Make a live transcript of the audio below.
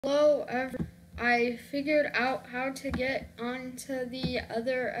Hello, I figured out how to get onto the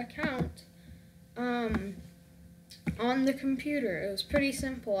other account on the computer. It was pretty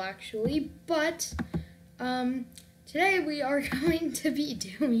simple actually, but today we are going to be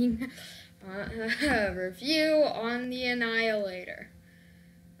doing a review on the Annihilator.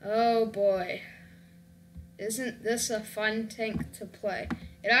 Oh boy, isn't this a fun tank to play?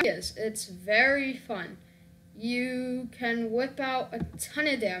 It actually is. It's very fun. You can whip out a ton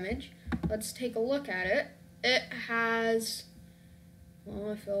of damage. Let's take a look at it. It has,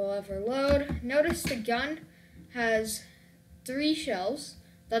 well, if it'll ever load, notice the gun has 3 shells.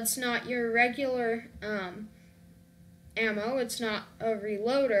 That's not your regular ammo. It's not a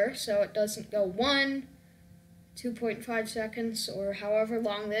reloader, so it doesn't go 1, 2.5 seconds, or however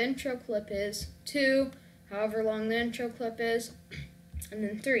long the intro clip is, 2, however long the intro clip is, and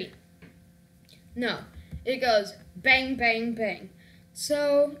then 3. No. It goes bang, bang, bang.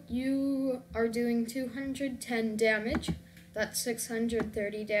 So you are doing 210 damage. That's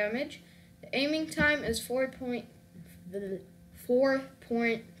 630 damage. The aiming time is 4.3. The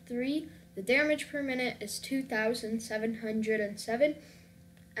damage per minute is 2,707.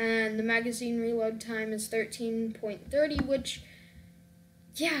 And the magazine reload time is 13.30, which,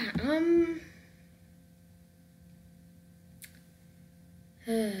 yeah,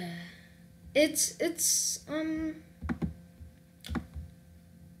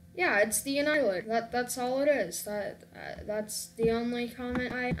 yeah, it's the Annihilator. That's all it is. That's the only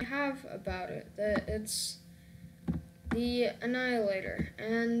comment I have about it. That it's the Annihilator.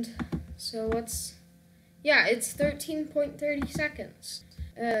 And so it's 13.30 seconds.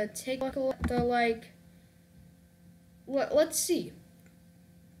 Take a look at the, let's see.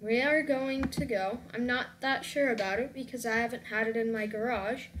 We are going to go. I'm not that sure about it because I haven't had it in my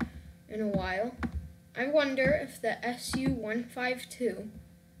garage in a while. I wonder if the SU-152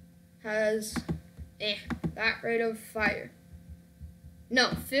 has that rate of fire. No,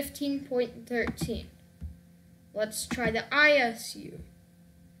 15.13. Let's try the ISU.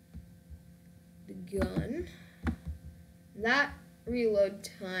 The gun. That reload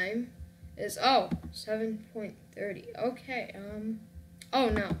time is 7.30. Okay, oh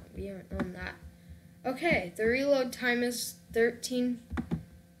no, we haven't done that. Okay, the reload time is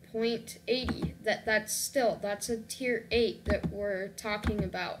 13.80. That's a tier 8 that we're talking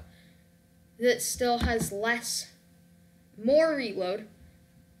about. That still has more reload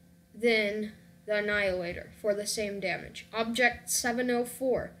than the Annihilator for the same damage. Object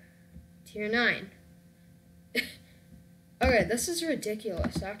 704, tier 9. Okay, this is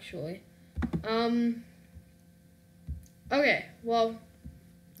ridiculous actually. Okay, well,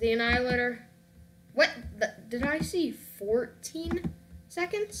 the Annihilator, did I see 14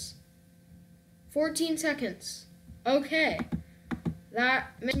 seconds? 14 seconds. Okay.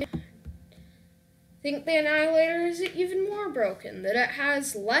 That makes me think the Annihilator is even more broken, that it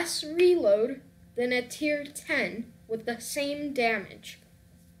has less reload than a tier 10 with the same damage.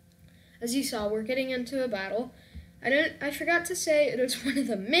 As you saw, we're getting into a battle. I forgot to say it is one of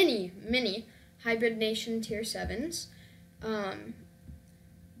the many Hybrid Nation tier 7s.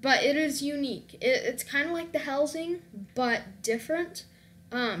 But it is unique. It's kind of like the Helsing, but different.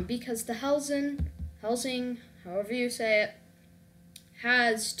 Because the Helsing, however you say it,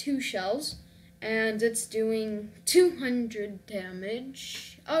 has 2 shells, and it's doing 200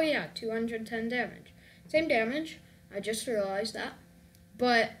 damage. Oh yeah, 210 damage. Same damage, I just realized that.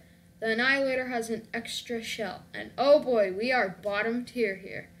 But the Annihilator has an extra shell, and oh boy, we are bottom tier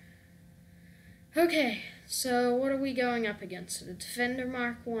here. Okay, so what are we going up against? The Defender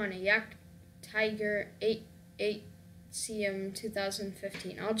Mark 1, a Yak Tiger 8 CM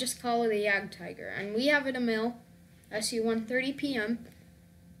 2015. I'll just call it a Yag Tiger. And we have it a mill, SU-130 PM,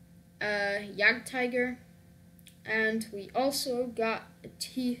 Yag Tiger, and we also got a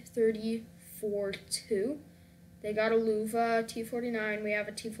T-34-2. They got a Luva T-49. We have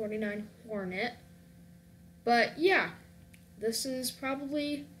a T-49 Hornet. But yeah, this is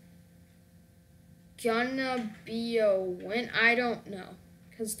probably gonna be a win. I don't know,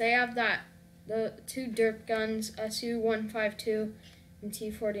 because they have the 2 derp guns, SU-152 and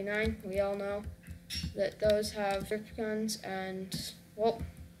T-49. We all know that those have derp guns, and, well,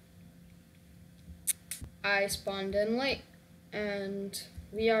 I spawned in late, and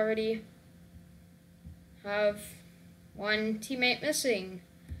we already have 1 teammate missing.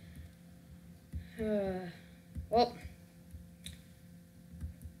 Well,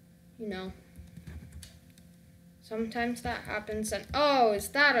 you know, sometimes that happens, and oh, is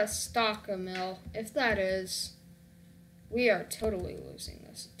that a stalker mill? If that is, we are totally losing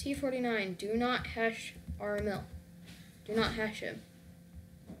this. T-49, do not hash our mill. Do not hash him.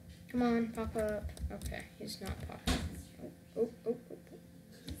 Come on, pop up. Okay, he's not popping. Oh.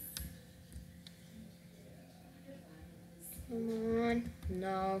 Come on.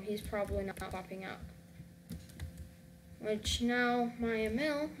 No, he's probably not popping out. Which now my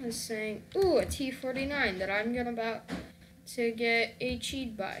mill is saying, ooh, a T49 that I'm about to get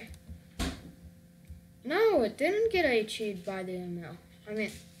HE'd by. No, it didn't get HE'd by the mill. I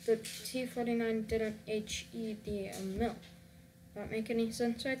mean, the T49 didn't HE the mill. That make any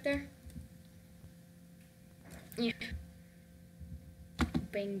sense right there? Yeah.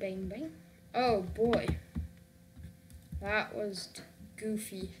 Bang, bang, bang. Oh boy. That was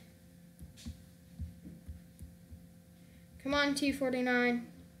goofy. Come on, T49.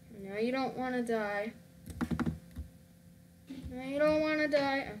 Now you don't want to die. Now you don't want to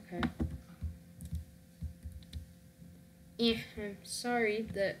die. Okay. Yeah, I'm sorry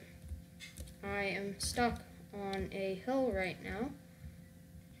that I am stuck on a hill right now.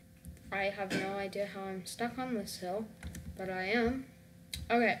 I have no idea how I'm stuck on this hill, but I am.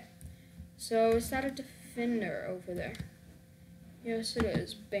 Okay, so is that a defender over there? Yes, it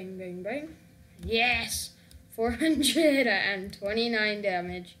is. Bang, bang, bang. Yes! 429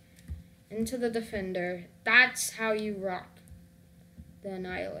 damage into the defender. That's how you rock the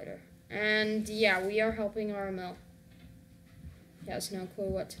annihilator. And yeah, we are helping our mill. He has no clue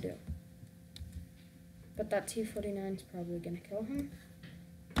what to do. But that T49 is probably gonna kill him.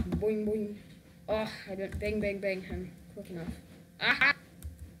 Boing, boing. Oh, I didn't bang, bang, bang him quick enough. Ah!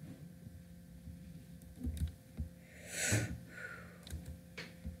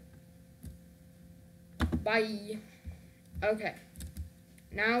 Bye. Okay.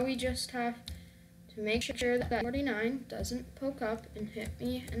 Now we just have to make sure that 49 doesn't poke up and hit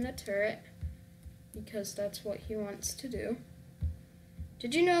me in the turret, because that's what he wants to do.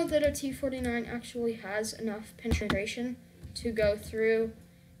 Did you know that a T49 actually has enough penetration to go through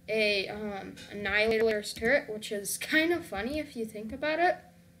a annihilator's turret, which is kind of funny if you think about it,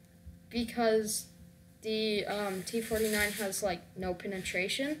 because the T49 has like no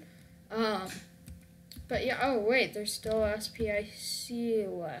penetration. But yeah, oh wait, there's still SPIC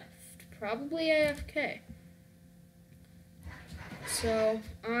left. Probably AFK. So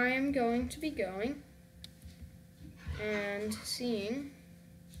I'm going to be going and seeing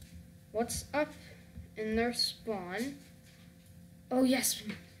what's up in their spawn. Oh yes,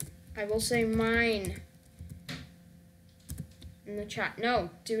 I will say mine in the chat. No,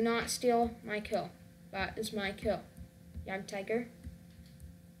 do not steal my kill. That is my kill. Young Tiger.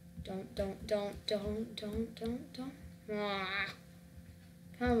 Don't. Ah,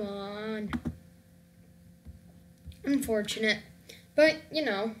 come on. Unfortunate. But, you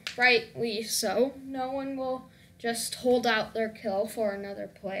know, rightly so. No one will just hold out their kill for another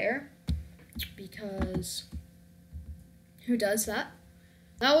player. Because who does that?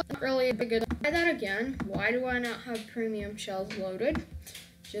 That wasn't really a good. Try that again. Why do I not have premium shells loaded?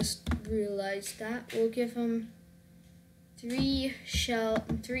 Just realized that. We'll give him 3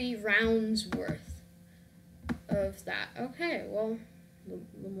 rounds worth of that. Okay, well,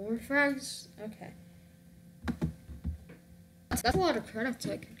 the more frags. Okay. That's a lot of credits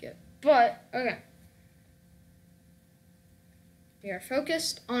I could get. But, okay. We are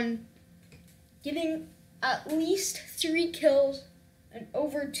focused on getting at least 3 kills and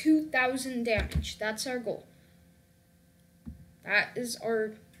over 2,000 damage. That's our goal. That is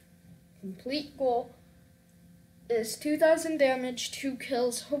our complete goal. Is 2,000 damage, 2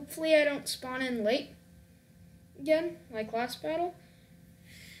 kills. Hopefully I don't spawn in late again, like last battle.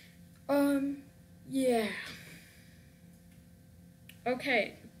 Yeah.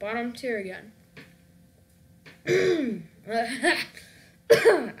 Okay, bottom tier again.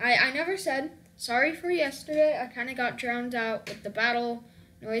 I never said sorry for yesterday. I kind of got drowned out with the battle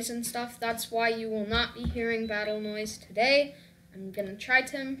noise and stuff. That's why you will not be hearing battle noise today. I'm going to try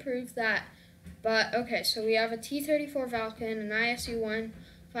to improve that. But, okay, so we have a T-34 Falcon, an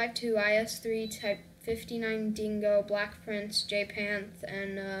ISU-152, IS-3, Type 59 Dingo, Black Prince, J-Panth,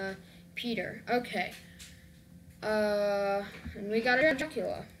 and Peter. Okay. And we got a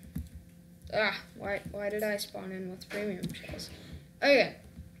Dracula. Why did I spawn in with premium shells? Okay,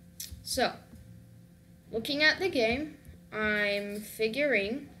 so, looking at the game, I'm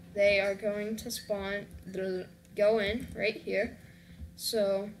figuring they are going to go in right here.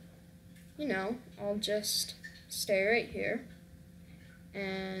 So, you know, I'll just stay right here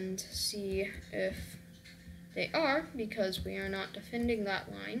and see if they are, because we are not defending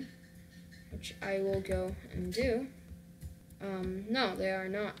that line, which I will go and do. No, they are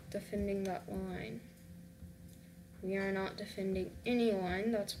not defending that line. We are not defending any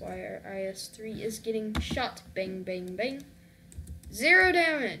line. That's why our IS-3 is getting shot. Bang, bang, bang. 0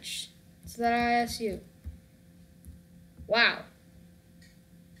 damage. It's that ISU. Wow.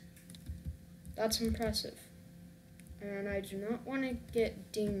 That's impressive. And I do not want to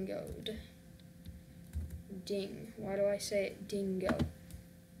get dingoed. Ding. Why do I say it dingo?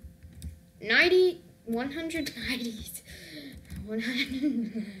 190.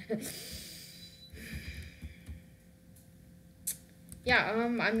 100. Yeah,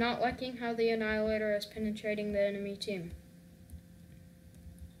 I'm not liking how the Annihilator is penetrating the enemy team.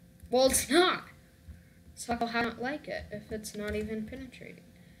 Well, it's not. So how not like it if it's not even penetrating?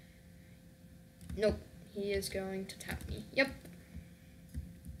 Nope, he is going to tap me. Yep.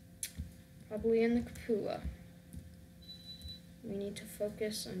 Probably in the Kapula. We need to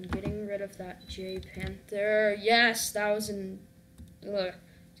focus on getting rid of that J Panther. Yes, that was I was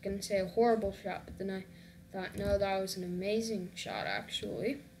gonna say a horrible shot, but then I thought, no, that was an amazing shot,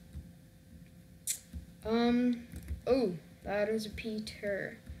 actually. Oh, that is a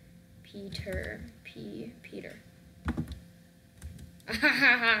Peter.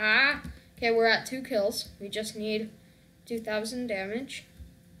 Okay, we're at 2 kills. We just need 2,000 damage.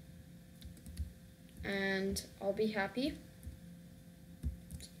 And I'll be happy.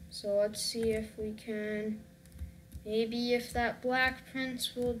 So let's see if we can, maybe if that Black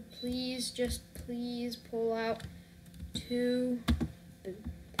Prince will please pull out 2.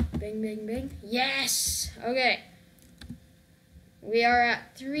 Bing, bing, bing. Yes! Okay. We are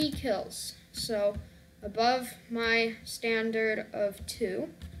at 3 kills. So above my standard of 2.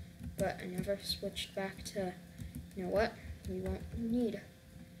 But I never switched back to, you know what? We won't need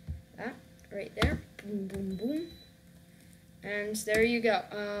that right there. Boom, boom, boom. And there you go.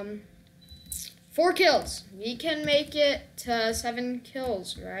 4 kills. We can make it to 7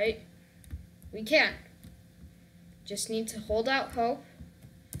 kills, right? We can. Just need to hold out hope.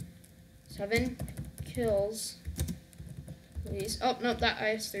 7 kills. Please. Oh, no, that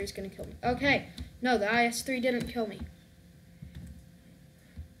IS-3 is going to kill me. Okay. No, the IS-3 didn't kill me.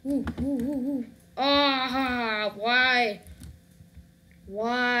 Ooh, ooh, ooh, ooh. Ah, why?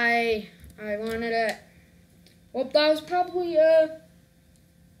 Why? I wanted it. Well, that was probably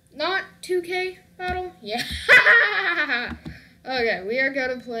not 2K battle. Yeah. Okay, we are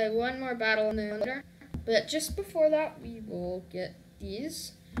going to play one more battle in the annihilator. But just before that, we will get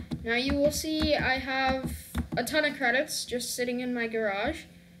these. Now you will see I have a ton of credits just sitting in my garage.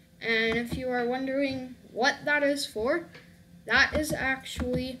 And if you are wondering what that is for, that is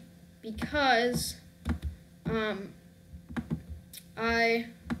actually because I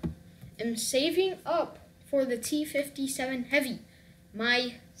am saving up for the T57 Heavy,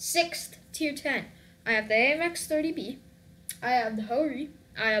 my 6th tier 10. I have the AMX 30B, I have the Hori,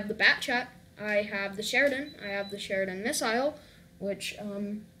 I have the Batchat, I have the Sheridan, I have the Sheridan Missile, which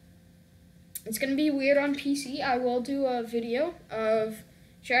it's going to be weird on PC. I will do a video of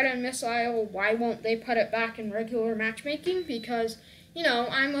Sheridan Missile, why won't they put it back in regular matchmaking, because, you know,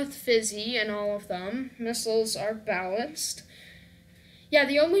 I'm with Fizzy and all of them. Missiles are balanced. Yeah,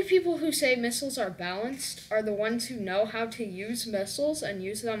 the only people who say missiles are balanced are the ones who know how to use missiles and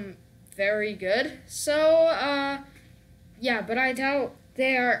use them very good. So, yeah, but I doubt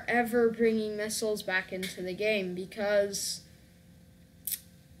they are ever bringing missiles back into the game because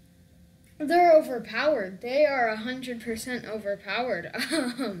they're overpowered. They are 100% overpowered.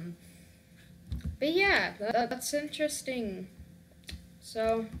 But yeah, that's interesting.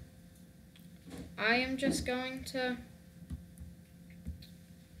 So, I'm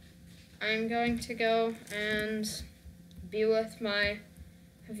going to go and be with my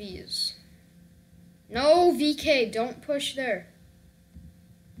Haviz. No, VK, don't push there.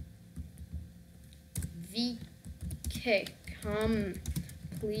 VK, come,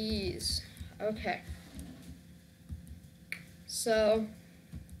 please. Okay. So,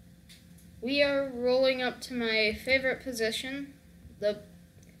 we are rolling up to my favorite position, the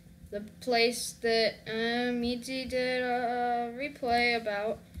place that Miji did a replay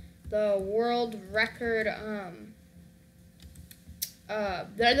about. The world record,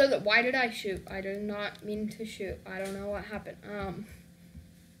 why did I shoot? I did not mean to shoot. I don't know what happened.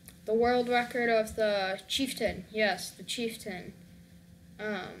 The world record of the Chieftain. Yes, the Chieftain.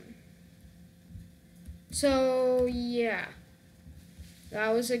 So, yeah.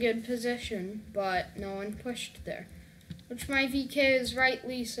 That was a good position, but no one pushed there. Which my VK is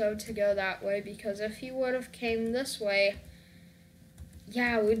rightly so to go that way, because if he would have came this way,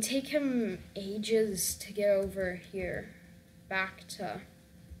 yeah, it would take him ages to get over here, back to...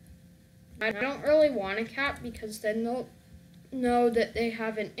 I don't really want a cap, because then they'll know that they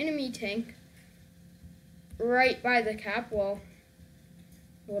have an enemy tank right by the cap. Well,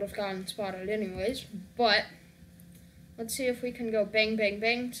 would have gotten spotted anyways, but Let's see if we can go bang, bang,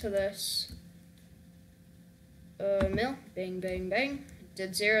 bang to this mill. Bang, bang, bang.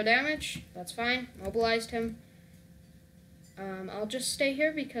 Did 0 damage. That's fine. Mobilized him. I'll just stay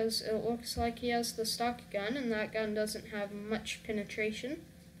here because it looks like he has the stock gun, and that gun doesn't have much penetration.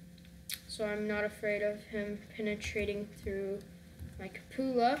 So I'm not afraid of him penetrating through my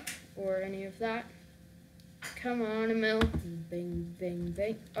cupola or any of that. Come on, Emil. Bang, bang,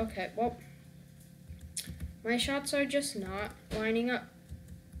 bang. Okay, well, my shots are just not lining up.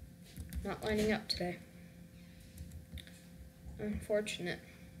 Not lining up today. Unfortunate.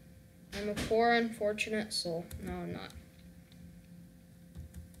 I'm a poor, unfortunate soul. No, I'm not.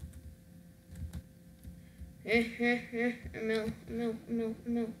 Emil.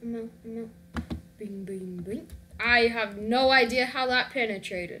 Bing, bing, bing. I have no idea how that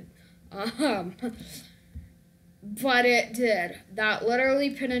penetrated. But it did. That literally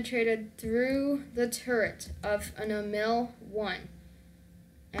penetrated through the turret of an Emil 1.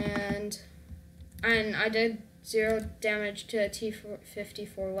 And I did 0 damage to a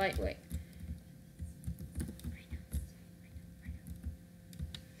T-54 lightweight.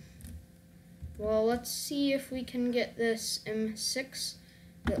 Well, let's see if we can get this M6.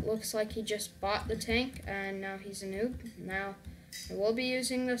 It looks like he just bought the tank, and now he's a noob. Now, I will be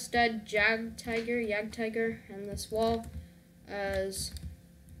using this dead Yag Tiger, and this wall as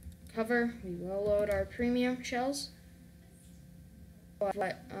cover. We will load our premium shells.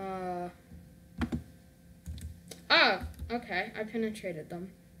 But, okay, I penetrated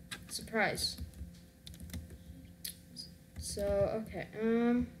them. Surprise. So, okay,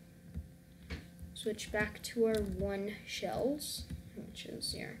 switch back to our 1 shells, which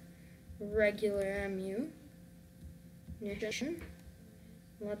is your regular MU.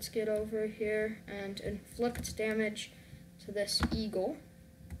 Let's get over here and inflict damage to this eagle.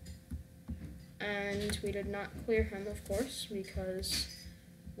 And we did not clear him, of course, because,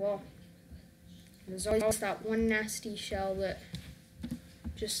 well, there's always that one nasty shell that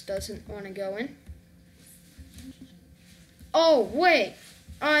just doesn't want to go in. Oh, wait!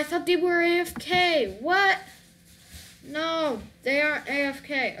 I thought they were AFK. What? No, they aren't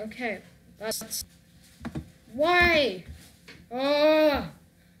AFK. Okay, that's... Why? Oh,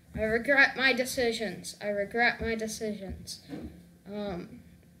 I regret my decisions. I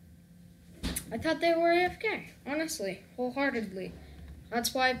thought they were AFK, honestly, wholeheartedly.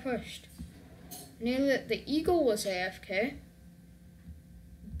 That's why I pushed. I knew that the Eagle was AFK,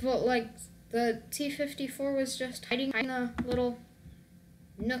 but like the T-54 was just hiding in a little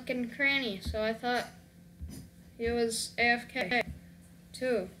nook and cranny, so I thought he was AFK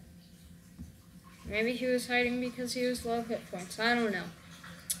too. Maybe he was hiding because he was low hit points. I don't know.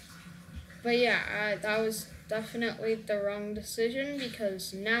 But yeah, that was definitely the wrong decision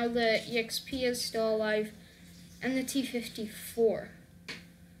because now the EXP is still alive and the T-54.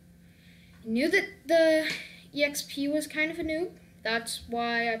 I knew that the EXP was kind of a noob. That's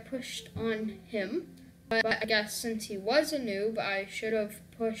why I pushed on him. But I guess since he was a noob, I should have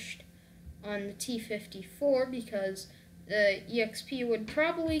pushed on the T-54 because the EXP would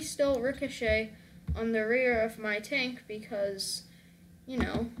probably still ricochet on the rear of my tank because, you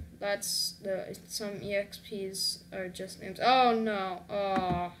know, that's some EXPs are just noobs. Oh no,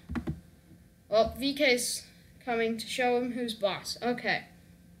 oh. Well, VK's coming to show him who's boss. Okay.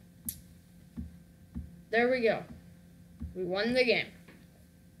 There we go. We won the game.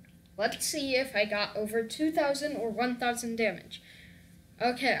 Let's see if I got over 2,000 or 1,000 damage.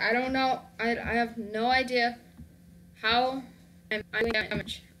 Okay, I don't know. I have no idea how I'm doing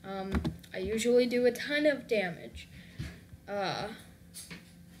damage. I usually do a ton of damage.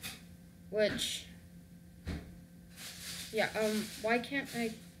 Which, yeah, why can't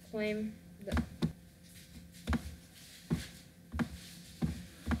I claim the...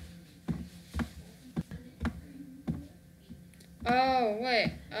 Oh,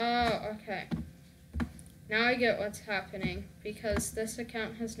 wait. Oh, okay. Now I get what's happening, because this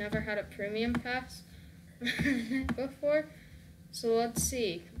account has never had a premium pass before. So let's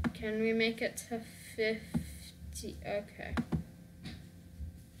see. Can we make it to 50? Okay.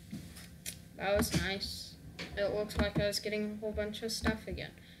 That was nice. It looks like I was getting a whole bunch of stuff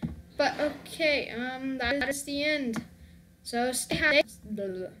again. But okay, that is the end. So stay happy,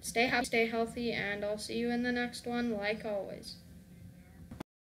 stay healthy, and I'll see you in the next one, like always.